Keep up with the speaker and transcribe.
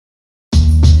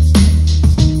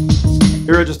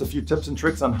Here are just a few tips and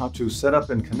tricks on how to set up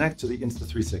and connect to the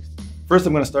Insta360. First,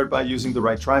 I'm going to start by using the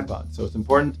right tripod. So it's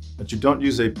important that you don't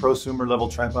use a prosumer level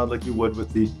tripod like you would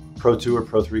with the Pro 2 or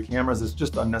Pro 3 cameras. It's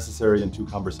just unnecessary and too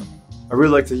cumbersome. I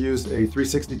really like to use a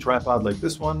 360 tripod like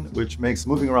this one, which makes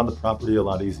moving around the property a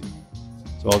lot easier.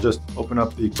 So I'll just open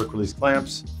up the quick release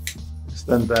clamps,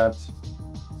 extend that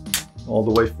all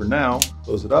the way for now,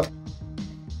 close it up.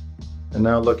 And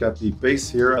now look at the base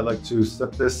here. I like to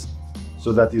set this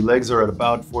so that the legs are at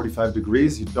about 45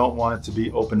 degrees. You don't want it to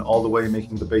be open all the way,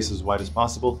 making the base as wide as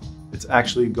possible. It's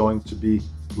actually going to be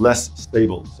less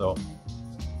stable. So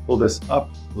pull this up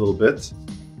a little bit.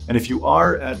 And if you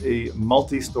are at a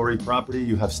multi-story property,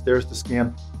 you have stairs to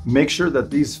scan, make sure that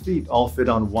these feet all fit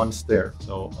on one stair.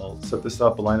 So I'll set this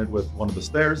up, align it with one of the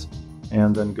stairs,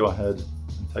 and then go ahead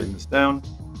and tighten this down.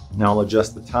 Now I'll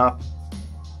adjust the top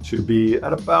to be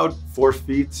at about 4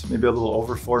 feet, maybe a little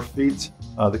over 4 feet.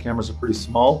 The cameras are pretty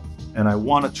small, and I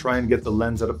want to try and get the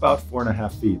lens at about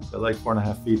 4.5 feet. I like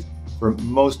 4.5 feet for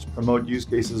most remote use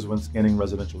cases when scanning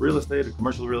residential real estate or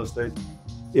commercial real estate.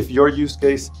 If your use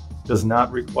case does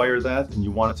not require that and you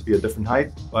want it to be a different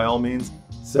height, by all means,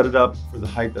 set it up for the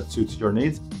height that suits your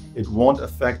needs. It won't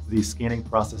affect the scanning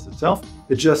process itself.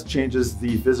 It just changes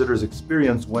the visitor's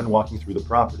experience when walking through the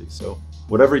property. So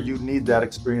whatever you need that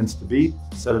experience to be,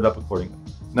 set it up accordingly.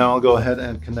 Now I'll go ahead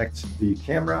and connect the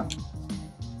camera.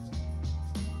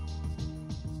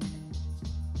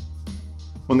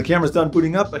 When the camera's done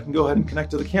booting up, I can go ahead and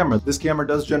connect to the camera. This camera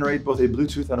does generate both a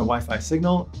Bluetooth and a Wi-Fi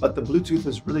signal, but the Bluetooth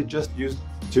is really just used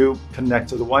to connect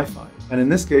to the Wi-Fi. And in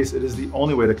this case, it is the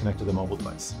only way to connect to the mobile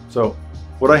device. So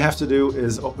what I have to do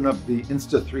is open up the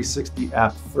Insta360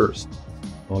 app first.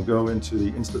 I'll go into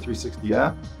the Insta360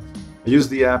 app. I use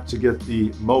the app to get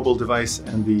the mobile device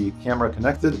and the camera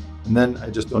connected, and then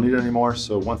I just don't need it anymore.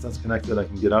 So once that's connected, I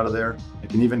can get out of there. I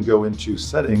can even go into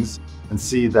settings and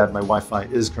see that my Wi-Fi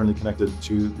is currently connected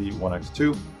to the One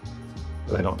X2,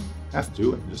 but I don't have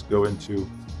to. I can just go into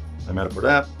my Matterport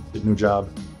app, hit new job,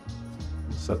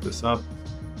 set this up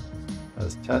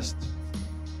as test.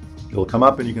 It'll come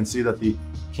up and you can see that the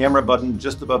camera button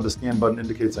just above the scan button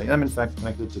indicates I am in fact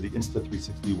connected to the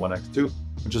Insta360 One X2,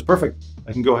 which is perfect.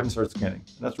 I can go ahead and start scanning.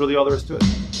 And that's really all there is to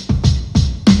it.